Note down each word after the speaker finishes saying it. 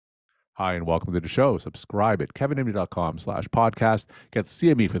Hi, and welcome to the show. Subscribe at kevinmd.com/podcast. Get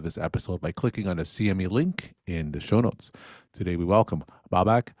CME for this episode by clicking on the CME link in the show notes. Today, we welcome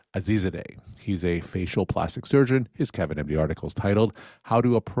Babak Azizzadeh. He's a facial plastic surgeon. His KevinMD article is titled, How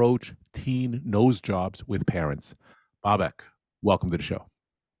to Approach Teen Nose Jobs with Parents. Babak, welcome to the show.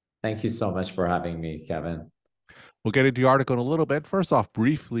 Thank you so much for having me, Kevin. We'll get into your article in a little bit. First off,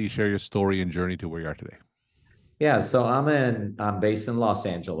 briefly share your story and journey to where you are today. Yeah, so I'm based in Los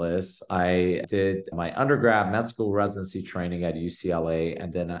Angeles. I did my undergrad med school residency training at UCLA,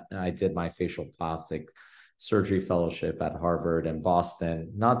 and then I did my facial plastic surgery fellowship at Harvard and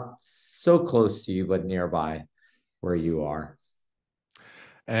Boston, not so close to you, but nearby where you are.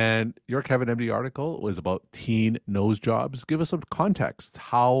 And your KevinMD article was about teen nose jobs. Give us some context.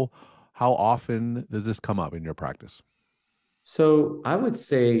 How often does this come up in your practice? So I would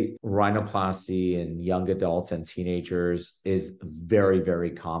say rhinoplasty in young adults and teenagers is very, very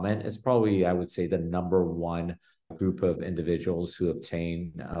common. It's probably, I would say, the number one group of individuals who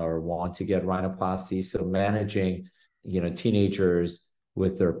obtain or want to get rhinoplasty. So managing, teenagers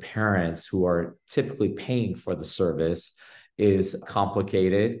with their parents who are typically paying for the service is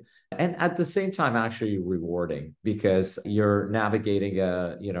complicated. And at the same time, actually rewarding because you're navigating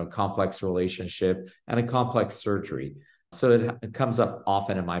a, complex relationship and a complex surgery. So it comes up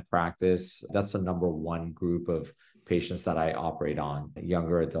often in my practice. That's the number one group of patients that I operate on,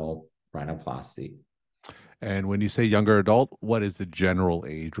 younger adult rhinoplasty. And when you say younger adult, what is the general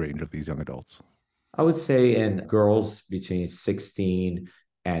age range of these young adults? I would say in girls between 16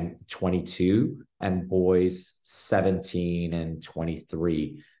 and 22, and boys 17 and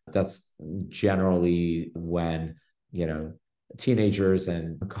 23. That's generally when, teenagers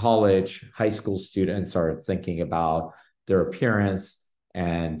and college, high school students are thinking about their appearance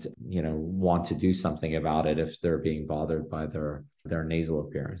and want to do something about it if they're being bothered by their nasal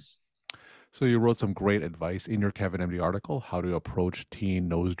appearance. So you wrote some great advice in your KevinMD article, how to approach teen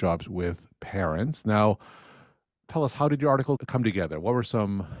nose jobs with parents. Now, tell us, how did your article come together? What were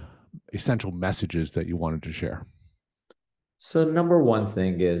some essential messages that you wanted to share? So number one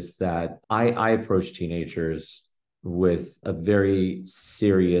thing is that I approach teenagers with a very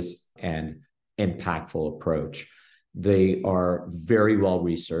serious and impactful approach. They are very well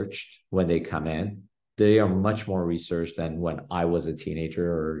researched when they come in. They are much more researched than when I was a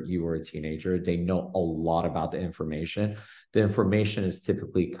teenager or you were a teenager. They know a lot about the information. The information is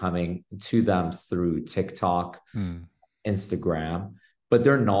typically coming to them through TikTok, Hmm. Instagram, but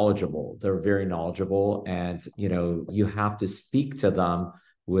they're knowledgeable. They're very knowledgeable. And, you have to speak to them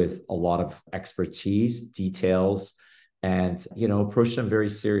with a lot of expertise, details, and, approach them very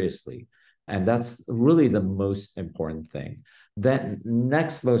seriously. And that's really the most important thing. Then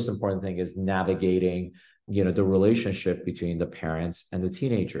next most important thing is navigating, the relationship between the parents and the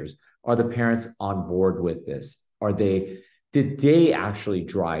teenagers. Are the parents on board with this? Did they actually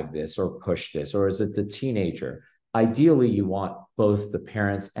drive this or push this? Or is it the teenager? Ideally, you want both the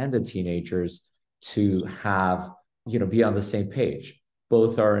parents and the teenagers to have, be on the same page.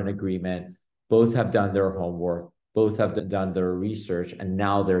 Both are in agreement, both have done their homework, both have done their research, and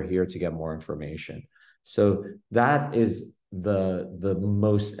now they're here to get more information. So that is the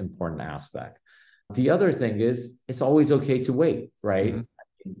most important aspect. The other thing is it's always okay to wait, Mhm. right?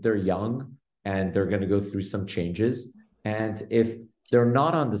 They're young and they're going to go through some changes. And if they're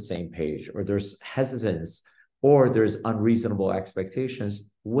not on the same page or there's hesitance or there's unreasonable expectations,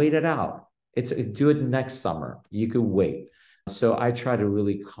 wait it out. Do it next summer. You could wait. So I try to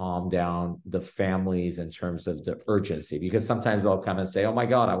really calm down the families in terms of the urgency because sometimes they'll come and say, "Oh my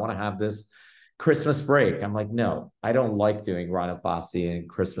God, I want to have this Christmas break." I'm like, "No, I don't like doing rhinoplasty and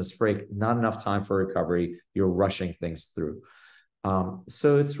Christmas break. Not enough time for recovery. You're rushing things through."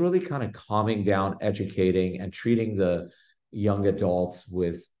 So it's really kind of calming down, educating, and treating the young adults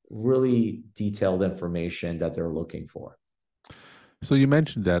with really detailed information that they're looking for. So you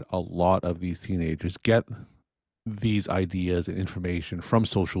mentioned that a lot of these teenagers get these ideas and information from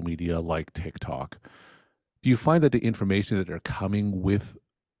social media like TikTok. Do you find that the information that they're coming with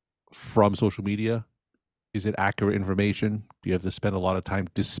from social media, is it accurate information? Do you have to spend a lot of time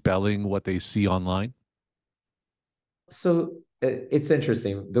dispelling what they see online? So it's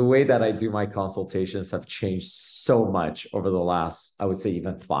interesting. The way that I do my consultations have changed so much over the last, I would say,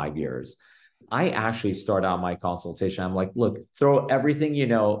 even 5 years. I actually start out my consultation. I'm like, look, throw everything you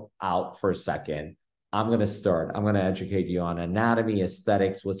know out for a second. I'm going to start. I'm going to educate you on anatomy,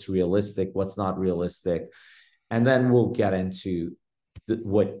 aesthetics, what's realistic, what's not realistic. And then we'll get into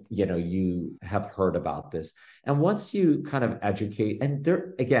what you have heard about this. And once you kind of educate, and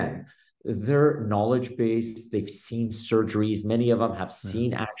there again, they're knowledge based. They've seen surgeries. Many of them have Yeah.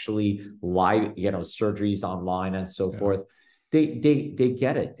 seen actually live, surgeries online and so Yeah. forth. They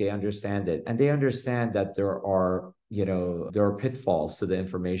get it. They understand it, and they understand that there are pitfalls to the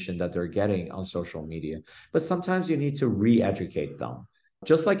information that they're getting on social media. But sometimes you need to re-educate them.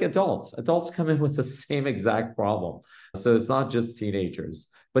 Just like adults, adults come in with the same exact problem. So it's not just teenagers,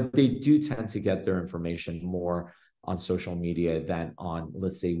 but they do tend to get their information more on social media than on,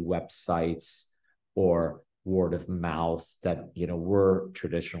 let's say, websites or word of mouth that we're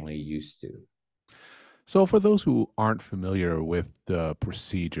traditionally used to. So, for those who aren't familiar with the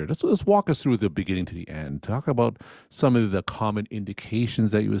procedure, let's walk us through the beginning to the end. Talk about some of the common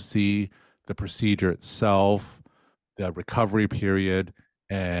indications that you would see, the procedure itself, the recovery period,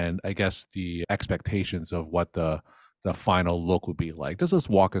 and I guess the expectations of what the final look would be like. Just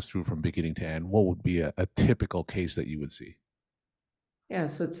walk us through from beginning to end. What would be a typical case that you would see? Yeah,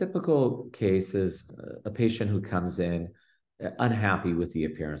 so typical case is a patient who comes in unhappy with the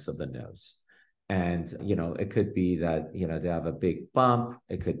appearance of the nose. And, it could be that, they have a big bump.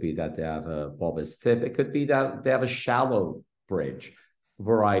 It could be that they have a bulbous tip. It could be that they have a shallow bridge,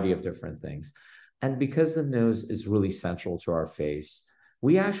 variety of different things. And because the nose is really central to our face,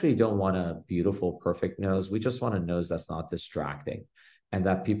 we actually don't want a beautiful, perfect nose. We just want a nose that's not distracting and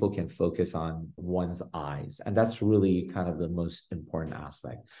that people can focus on one's eyes. And that's really kind of the most important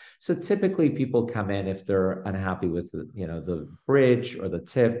aspect. So typically people come in if they're unhappy with the bridge or the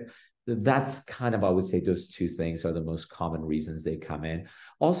tip. That's kind of, I would say, those two things are the most common reasons they come in.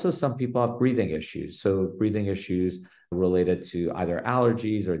 Also, some people have breathing issues. So breathing issues related to either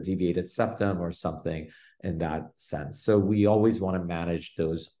allergies or deviated septum or something in that sense. So we always want to manage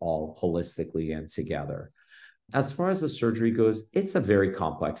those all holistically and together. As far as the surgery goes, it's a very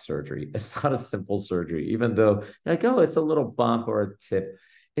complex surgery. It's not a simple surgery, even though like, oh, it's a little bump or a tip.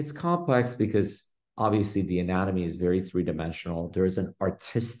 It's complex because obviously the anatomy is very three-dimensional. There is an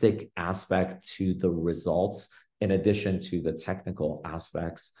artistic aspect to the results in addition to the technical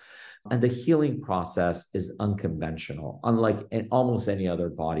aspects. And the healing process is unconventional. Unlike in almost any other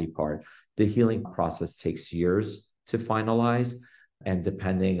body part, the healing process takes years to finalize. And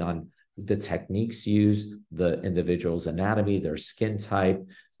depending on the techniques used, the individual's anatomy, their skin type,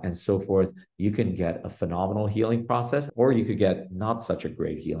 and so forth, you can get a phenomenal healing process, or you could get not such a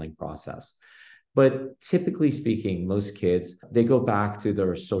great healing process. But typically speaking, most kids, they go back to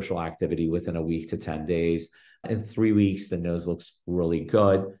their social activity within a week to 10 days. In 3 weeks, the nose looks really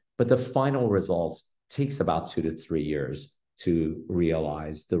good. But the final results takes about 2 to 3 years to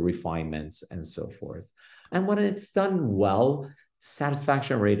realize the refinements and so forth. And when it's done well,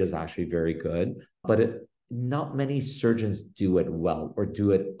 satisfaction rate is actually very good, but not many surgeons do it well or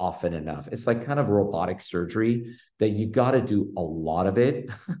do it often enough. It's like kind of robotic surgery that you got to do a lot of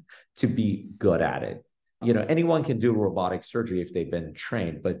it to be good at it. Anyone can do robotic surgery if they've been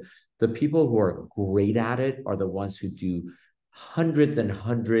trained, but the people who are great at it are the ones who do hundreds and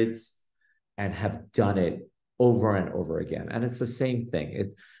hundreds and have done it over and over again. And it's the same thing.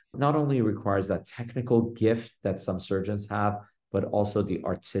 It not only requires that technical gift that some surgeons have, but also the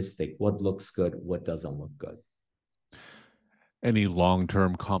artistic, what looks good, what doesn't look good. Any long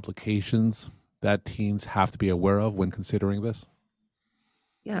term complications that teens have to be aware of when considering this?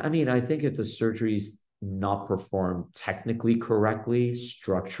 Yeah, I mean, I think if the surgery's not performed technically correctly,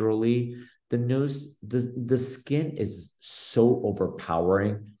 structurally, the skin is so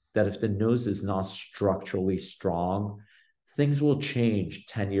overpowering that if the nose is not structurally strong, things will change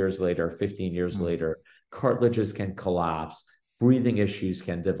 10 years later, 15 years later. Cartilages can collapse, breathing issues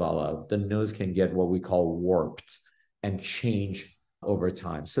can develop, the nose can get what we call warped and change over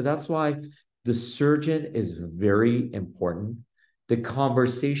time. So that's why the surgeon is very important. The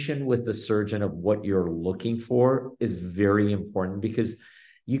conversation with the surgeon of what you're looking for is very important because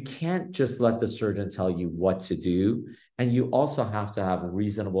you can't just let the surgeon tell you what to do. And you also have to have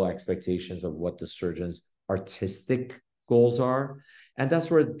reasonable expectations of what the surgeon's artistic goals are. And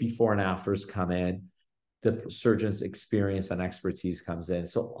that's where before and afters come in. The surgeon's experience and expertise comes in.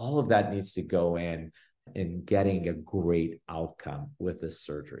 So all of that needs to go in getting a great outcome with this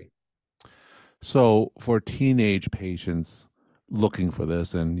surgery. So, for teenage patients looking for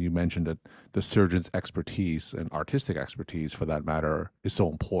this, and you mentioned that the surgeon's expertise and artistic expertise, for that matter, is so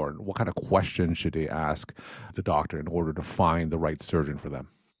important. What kind of questions should they ask the doctor in order to find the right surgeon for them?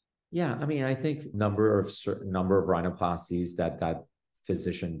 Yeah, I mean, I think number of rhinoplasties that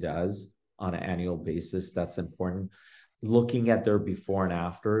physician does on an annual basis, that's important. Looking at their before and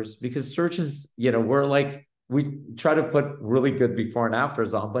afters, because surgeons, we try to put really good before and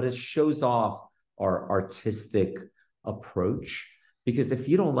afters on, but it shows off our artistic approach. Because if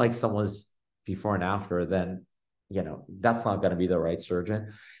you don't like someone's before and after, then that's not going to be the right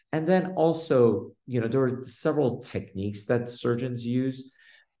surgeon. And then also, there are several techniques that surgeons use.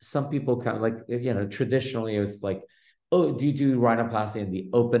 Some people kind of like, traditionally it's like, oh, do you do rhinoplasty in the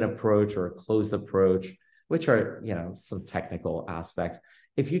open approach or a closed approach, which are, some technical aspects.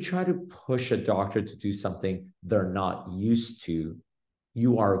 If you try to push a doctor to do something they're not used to,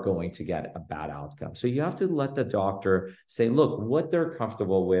 you are going to get a bad outcome. So you have to let the doctor say, look, what they're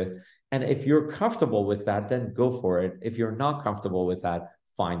comfortable with. And if you're comfortable with that, then go for it. If you're not comfortable with that,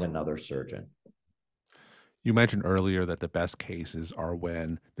 find another surgeon. You mentioned earlier that the best cases are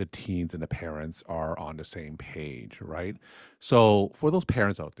when the teens and the parents are on the same page, right? So, for those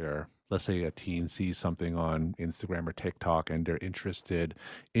parents out there, let's say a teen sees something on Instagram or TikTok and they're interested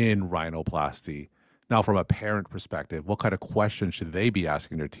in rhinoplasty. Now, from a parent perspective, what kind of questions should they be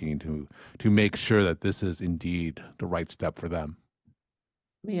asking their teen to make sure that this is indeed the right step for them?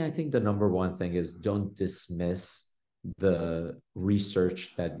 I think the number one thing is don't dismiss the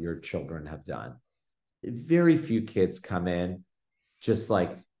research that your children have done. Very few kids come in just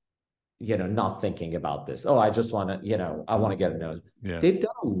like, not thinking about this. Oh, I just want to, I want to get a nose. Yeah. They've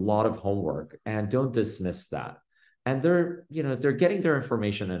done a lot of homework, and don't dismiss that. And they're getting their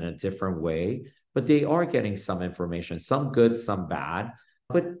information in a different way, but they are getting some information, some good, some bad.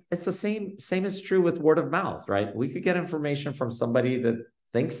 But it's the same is true with word of mouth, right? We could get information from somebody that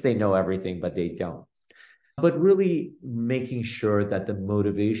thinks they know everything, but they don't. But really making sure that the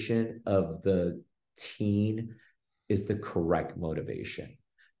motivation of the teen is the correct motivation.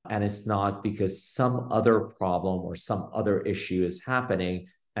 And it's not because some other problem or some other issue is happening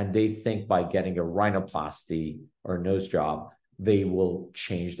and they think by getting a rhinoplasty or nose job, they will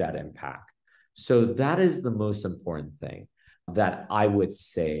change that impact. So that is the most important thing that I would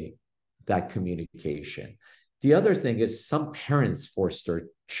say, that communication. The other thing is some parents force their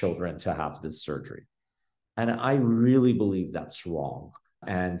children to have this surgery. And I really believe that's wrong.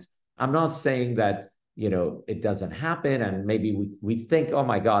 And I'm not saying that, it doesn't happen. And maybe we think, oh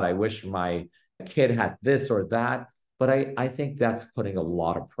my God, I wish my kid had this or that. But I think that's putting a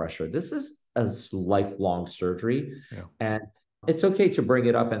lot of pressure. This is a lifelong surgery. Yeah. And it's okay to bring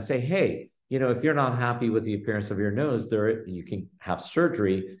it up and say, hey, if you're not happy with the appearance of your nose, you can have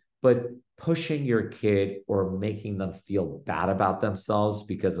surgery. But pushing your kid or making them feel bad about themselves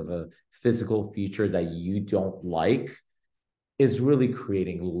because of a physical feature that you don't like is really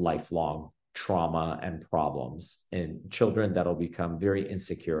creating lifelong trauma and problems in children that'll become very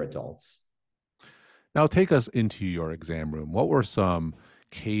insecure adults. Now, take us into your exam room. What were some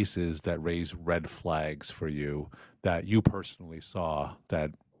cases that raised red flags for you that you personally saw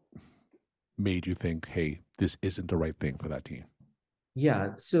that made you think, hey, this isn't the right thing for that teen? Yeah.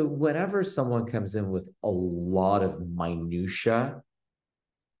 So whenever someone comes in with a lot of minutia,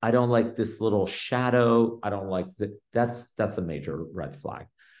 I don't like this little shadow. I don't like that. That's a major red flag.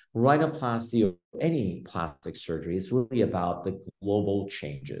 Rhinoplasty or any plastic surgery is really about the global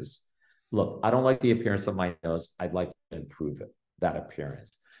changes. Look, I don't like the appearance of my nose. I'd like to improve that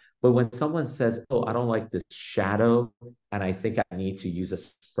appearance. But when someone says, oh, I don't like this shadow, and I think I need to use a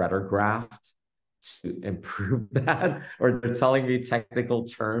spreader graft to improve that, or they're telling me technical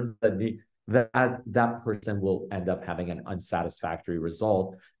terms that person will end up having an unsatisfactory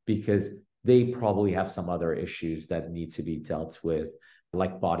result because they probably have some other issues that need to be dealt with,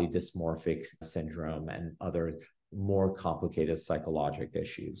 like body dysmorphic syndrome and other more complicated psychological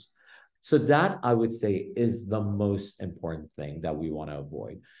issues. So that I would say is the most important thing that we want to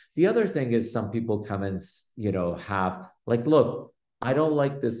avoid. The other thing is some people come and, have like, look, I don't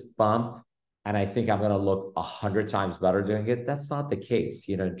like this bump and I think I'm going to look 100 times better doing it. That's not the case.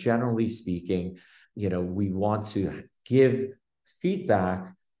 Generally speaking, we want to give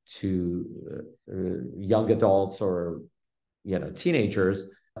feedback to young adults or, teenagers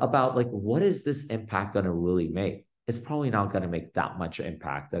about like, what is this impact going to really make? It's probably not going to make that much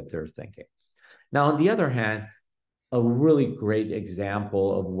impact that they're thinking. Now, on the other hand, a really great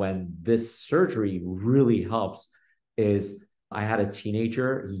example of when this surgery really helps is I had a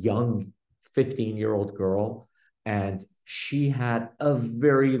teenager, young 15-year-old girl, and she had a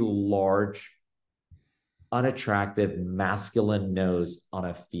very large, unattractive, masculine nose on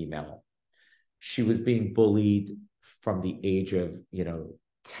a female. She was being bullied from the age of,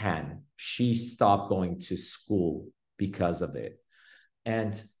 10. She stopped going to school because of it.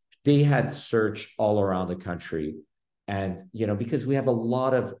 And they had searched all around the country. And, because we have a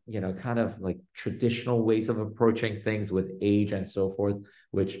lot of, kind of like traditional ways of approaching things with age and so forth,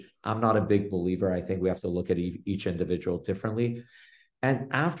 which I'm not a big believer. I think we have to look at each individual differently. And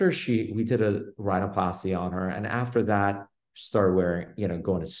after we did a rhinoplasty on her. And after that, started wearing,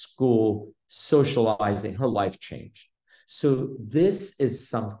 going to school, socializing. Her life changed. So this is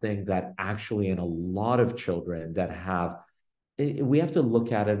something that actually in a lot of children that have, we have to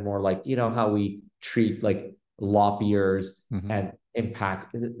look at it more like, how we treat like lop ears Hmm. and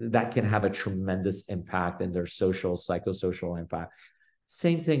impact that can have a tremendous impact in their social, psychosocial impact.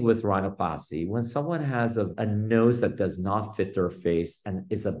 Same thing with rhinoplasty. When someone has a nose that does not fit their face and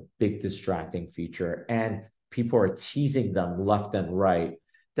is a big distracting feature, and people are teasing them left and right,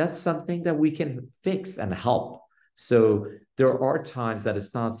 that's something that we can fix and help. So there are times that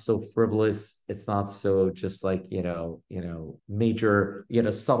it's not so frivolous. It's not so just like, major,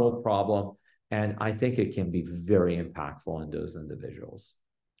 subtle problem. And I think it can be very impactful in those individuals.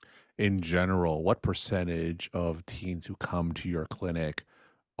 In general, what percentage of teens who come to your clinic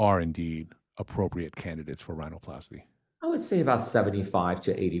are indeed appropriate candidates for rhinoplasty? I would say about 75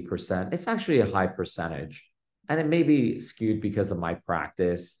 to 80%. It's actually a high percentage. And it may be skewed because of my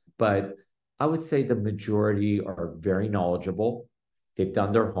practice, but I would say the majority are very knowledgeable. They've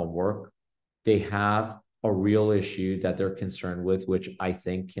done their homework. They have a real issue that they're concerned with, which I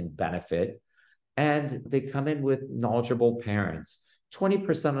think can benefit. And they come in with knowledgeable parents.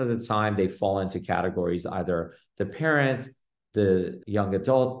 20% of the time, they fall into categories either the parents, the young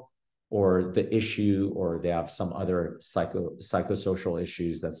adult, or the issue, or they have some other psychosocial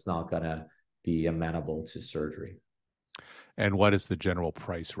issues that's not going to be amenable to surgery. And what is the general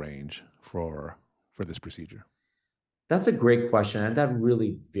price range for this procedure? That's a great question. And that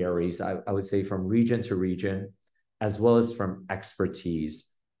really varies, I would say, from region to region, as well as from expertise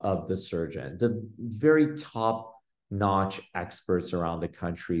of the surgeon. The very top notch experts around the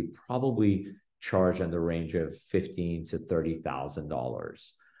country probably charge in the range of $15,000 to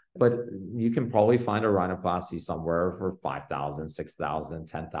 $30,000. But you can probably find a rhinoplasty somewhere for $5,000,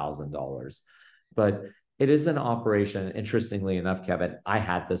 $6,000, $10,000. But it is an operation. Interestingly enough, Kevin, I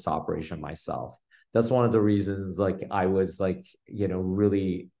had this operation myself. That's one of the reasons like I was like,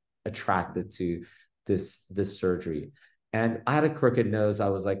 really attracted to this surgery. And I had a crooked nose. I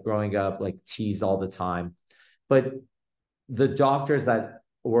was like growing up, like teased all the time. But the doctors that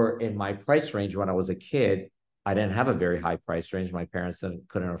were in my price range when I was a kid, I didn't have a very high price range. My parents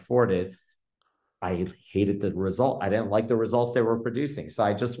couldn't afford it. I hated the result. I didn't like the results they were producing. So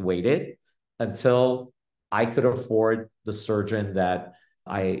I just waited until I could afford the surgeon that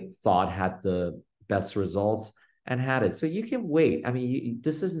I thought had the best results and had it. So you can wait. I mean,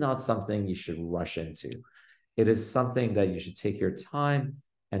 this is not something you should rush into. It is something that you should take your time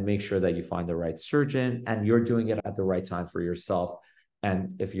and make sure that you find the right surgeon and you're doing it at the right time for yourself.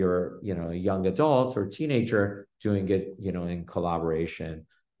 And if you're, a young adult or teenager, doing it, in collaboration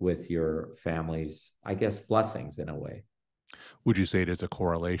with your family's, I guess, blessings in a way. Would you say there's a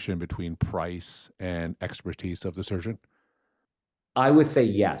correlation between price and expertise of the surgeon? I would say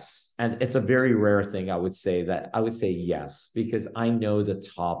yes. And it's a very rare thing. I would say yes, because I know the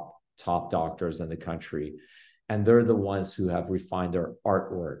top doctors in the country, and they're the ones who have refined their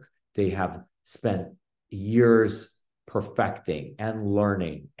artwork. They have spent years perfecting and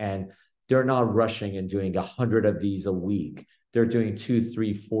learning, and they're not rushing and doing 100 of these a week. They're doing 2,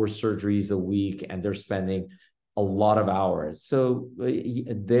 3, 4 surgeries a week, and they're spending a lot of hours. So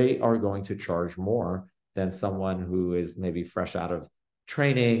they are going to charge more than someone who is maybe fresh out of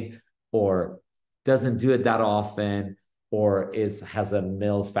training or doesn't do it that often or has a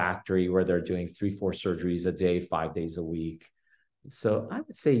mill factory where they're doing 3, 4 surgeries a day, 5 days a week. So I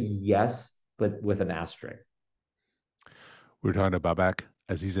would say yes, but with an asterisk. We're talking about Babak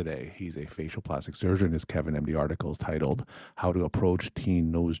Azizzadeh. He's a facial plastic surgeon. His KevinMD article is titled "How to Approach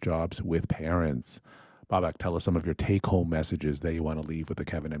Teen Nose Jobs with Parents." Babak, tell us some of your take-home messages that you want to leave with the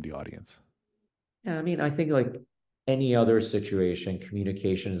KevinMD audience. Yeah, I mean, I think like any other situation,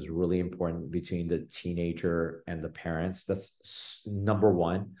 communication is really important between the teenager and the parents. That's number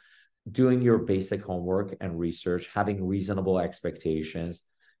one. Doing your basic homework and research, having reasonable expectations.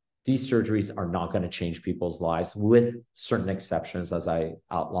 These surgeries are not going to change people's lives with certain exceptions, as I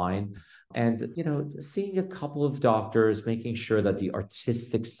outlined. And, seeing a couple of doctors, making sure that the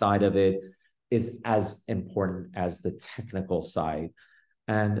artistic side of it is as important as the technical side.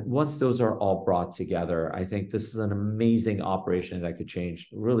 And once those are all brought together, I think this is an amazing operation that could change,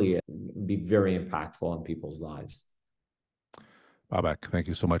 really be very impactful in people's lives. Babak, thank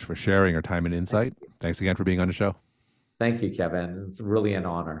you so much for sharing your time and insight. Thanks again for being on the show. Thank you, Kevin. It's really an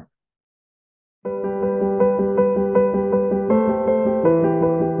honor.